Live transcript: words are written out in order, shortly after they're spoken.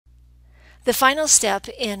The final step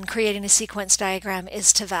in creating a sequence diagram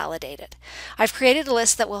is to validate it. I've created a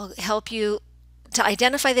list that will help you to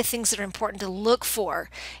identify the things that are important to look for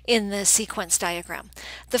in the sequence diagram.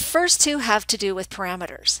 The first two have to do with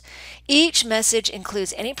parameters. Each message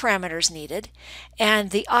includes any parameters needed, and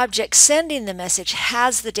the object sending the message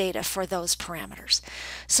has the data for those parameters.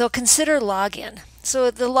 So consider login.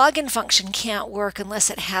 So the login function can't work unless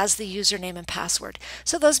it has the username and password.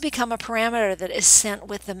 So those become a parameter that is sent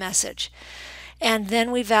with the message. And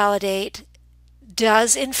then we validate,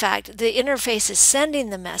 does in fact the interface is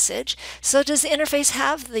sending the message, so does the interface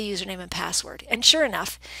have the username and password? And sure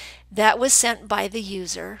enough, that was sent by the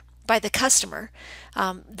user, by the customer.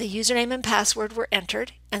 The username and password were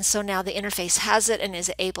entered, and so now the interface has it and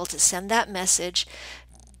is able to send that message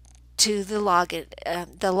to the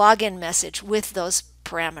login message with those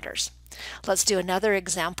parameters. Let's do another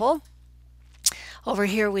example. Over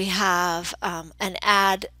here we have an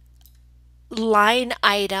add line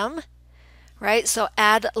item, right? So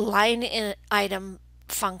add line in item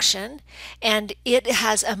function, and it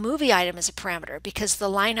has a movie item as a parameter because the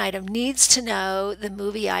line item needs to know the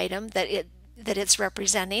movie item that it's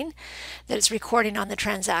representing, that it's recording on the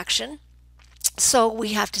transaction. So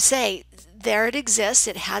we have to say, there it exists,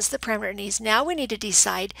 it has the parameter it needs. Now we need to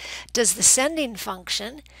decide, does the sending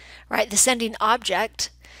function, right, the sending object,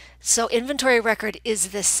 so inventory record is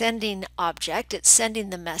the sending object, it's sending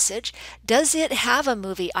the message, does it have a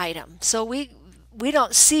movie item? So we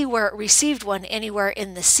don't see where it received one anywhere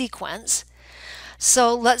in the sequence.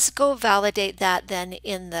 So let's go validate that then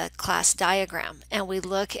in the class diagram, and we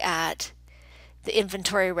look at the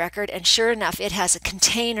inventory record, and sure enough it has a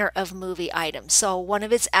container of movie items. So one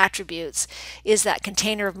of its attributes is that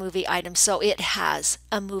container of movie items, so it has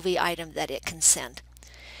a movie item that it can send.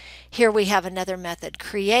 Here we have another method,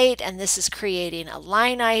 create, and this is creating a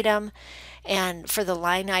line item, and for the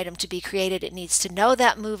line item to be created it needs to know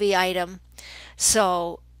that movie item.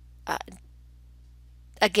 So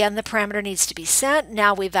again, the parameter needs to be sent.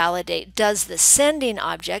 Now we validate, does the sending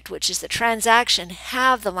object, which is the transaction,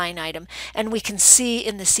 have the line item? And we can see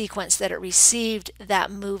in the sequence that it received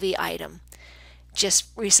that movie item just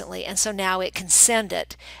recently, and so now it can send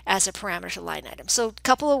it as a parameter to line item. So a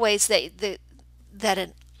couple of ways that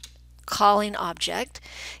a calling object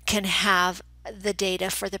can have the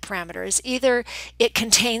data for the parameters. Either it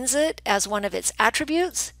contains it as one of its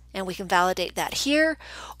attributes, and we can validate that here,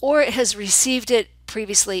 or it has received it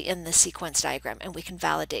previously in the sequence diagram, and we can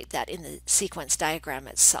validate that in the sequence diagram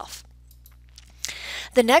itself.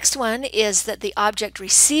 The next one is that the object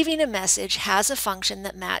receiving a message has a function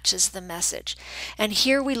that matches the message. And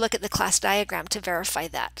here we look at the class diagram to verify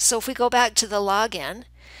that. So if we go back to the login,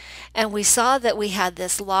 and we saw that we had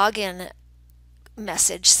this login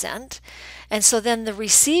message sent, and so then the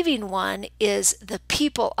receiving one is the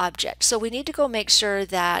people object. So we need to go make sure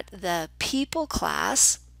that the people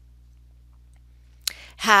class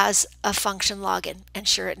has a function login, and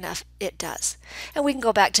sure enough it does. And we can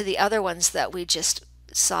go back to the other ones that we just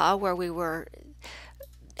saw where we were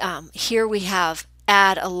here we have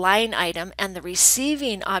add a line item, and the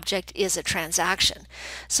receiving object is a transaction.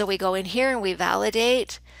 So we go in here and we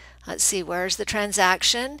validate. Let's see, where's the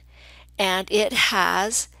transaction? And it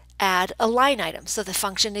has add a line item, so the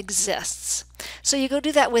function exists. So you go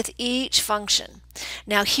do that with each function.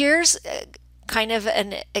 Now here's kind of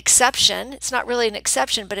an exception. It's not really an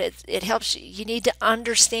exception, but it helps you. You need to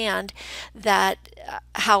understand that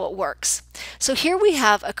how it works. So here we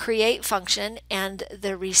have a create function, and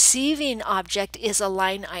the receiving object is a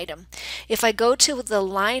line item. If I go to the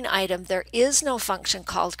line item, there is no function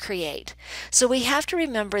called create. So we have to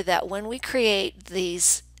remember that when we create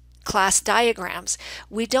these class diagrams,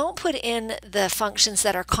 we don't put in the functions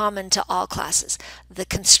that are common to all classes. The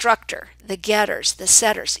constructor, the getters, the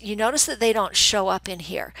setters. You notice that they don't show up in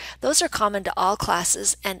here. Those are common to all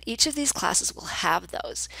classes, and each of these classes will have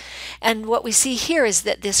those. And what we see here is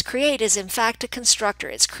that this create is in fact a constructor.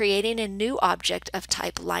 It's creating a new object of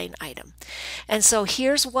type line item. And so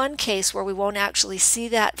here's one case where we won't actually see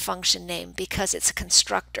that function name because it's a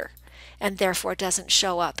constructor and therefore doesn't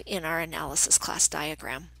show up in our analysis class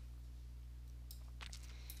diagram.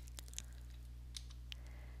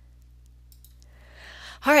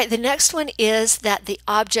 All right, the next one is that the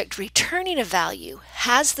object returning a value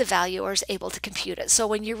has the value or is able to compute it. So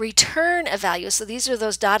when you return a value, so these are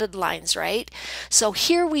those dotted lines, right? So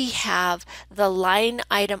here we have the line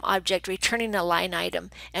item object returning a line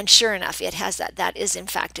item, and sure enough, it has that. That is in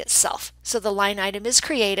fact itself. So the line item is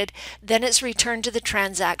created, then it's returned to the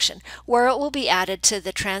transaction, where it will be added to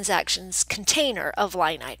the transaction's container of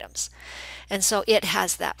line items. And so it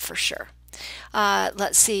has that for sure.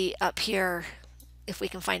 Let's see up here. if we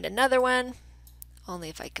can find another one, only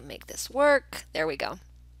if I can make this work. There we go.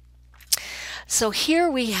 So here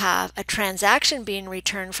we have a transaction being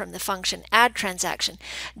returned from the function add transaction.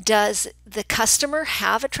 Does the customer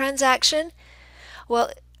have a transaction?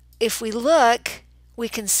 Well, if we look, we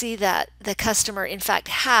can see that the customer in fact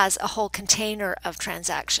has a whole container of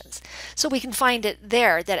transactions. So we can find it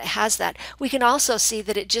there that it has that. We can also see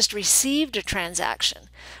that it just received a transaction,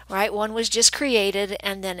 right? One was just created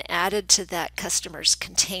and then added to that customer's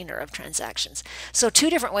container of transactions. So two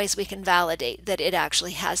different ways we can validate that it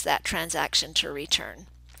actually has that transaction to return.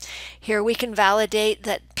 Here we can validate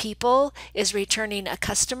that people is returning a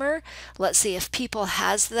customer. Let's see if people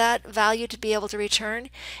has that value to be able to return.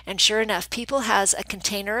 And sure enough, people has a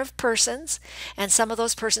container of persons, and some of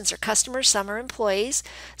those persons are customers, some are employees.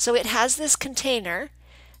 So it has this container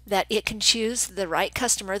that it can choose the right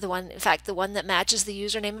customer, the one, in fact, the one that matches the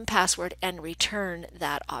username and password, and return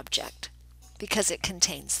that object because it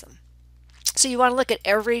contains them. So you want to look at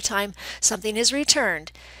every time something is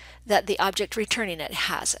returned that the object returning it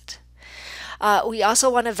has it. We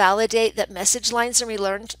also want to validate that message lines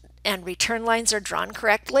and return lines are drawn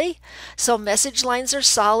correctly. So message lines are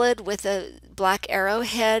solid with a black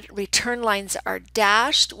arrowhead. Return lines are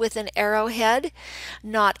dashed with an arrowhead.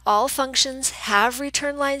 Not all functions have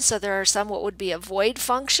return lines, so there are some what would be a void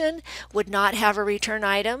function would not have a return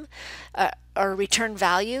item or return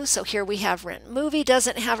value. So here we have rent movie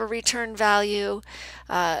doesn't have a return value.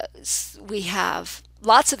 We have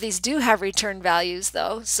lots of these do have return values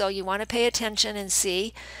though, so you want to pay attention and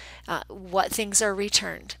see what things are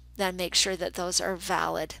returned. Then make sure that those are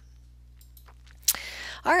valid.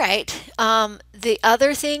 All right, the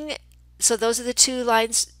other thing, so those are the two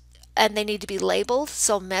lines and they need to be labeled.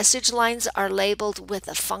 So message lines are labeled with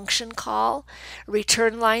a function call.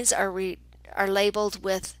 Return lines are labeled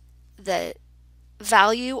with the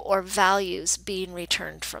value or values being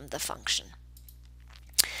returned from the function.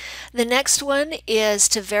 The next one is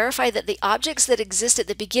to verify that the objects that exist at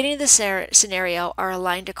the beginning of the scenario are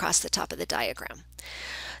aligned across the top of the diagram.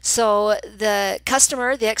 So the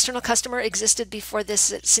customer, the external customer, existed before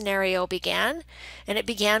this scenario began, and it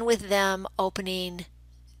began with them opening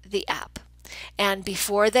the app. And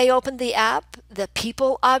before they opened the app, the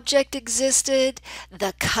people object existed,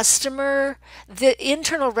 the customer, the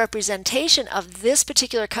internal representation of this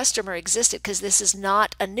particular customer existed, because this is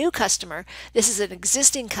not a new customer, this is an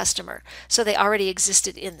existing customer. So they already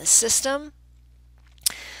existed in the system.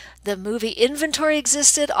 The movie inventory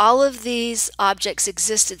existed, all of these objects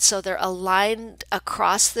existed, so they're aligned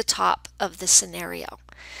across the top of the scenario.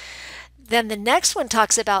 Then the next one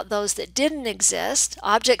talks about those that didn't exist.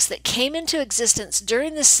 Objects that came into existence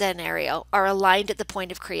during the scenario are aligned at the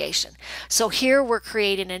point of creation. So here we're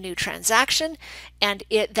creating a new transaction, and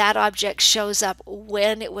that object shows up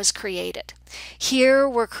when it was created. Here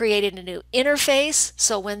we're creating a new interface,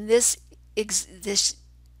 so when this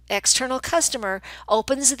external customer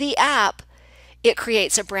opens the app, it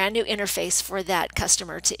creates a brand new interface for that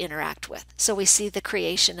customer to interact with. So we see the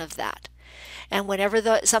creation of that. And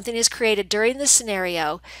whenever something is created during the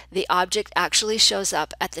scenario, the object actually shows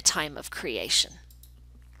up at the time of creation.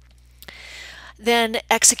 Then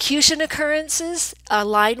execution occurrences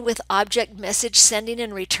align with object message sending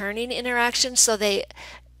and returning interaction. So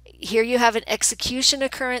here you have an execution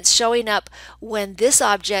occurrence showing up when this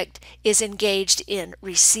object is engaged in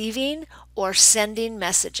receiving or sending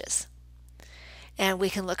messages. And we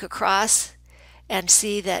can look across and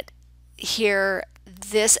see that here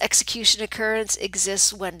this execution occurrence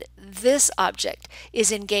exists when this object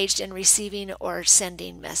is engaged in receiving or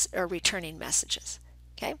sending or returning messages.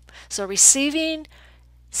 Okay, so receiving,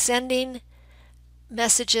 sending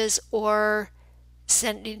messages, or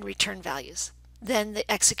sending return values. Then the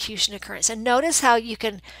execution occurrence. And notice how you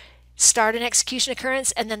can start an execution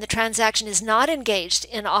occurrence and then the transaction is not engaged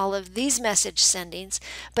in all of these message sendings,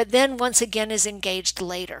 but then once again is engaged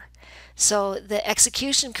later. So the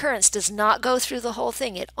execution occurrence does not go through the whole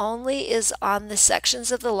thing. It only is on the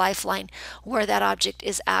sections of the lifeline where that object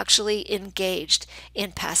is actually engaged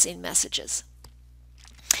in passing messages.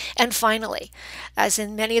 And finally, as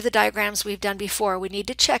in many of the diagrams we've done before, we need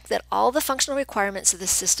to check that all the functional requirements of the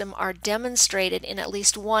system are demonstrated in at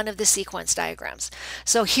least one of the sequence diagrams.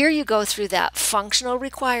 So here you go through that functional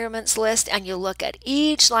requirements list and you look at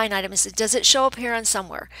each line item and say, does it show up here on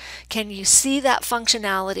somewhere? Can you see that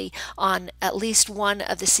functionality on at least one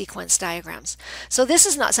of the sequence diagrams? So this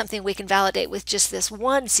is not something we can validate with just this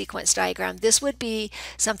one sequence diagram. This would be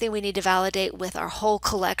something we need to validate with our whole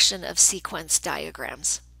collection of sequence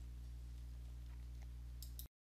diagrams.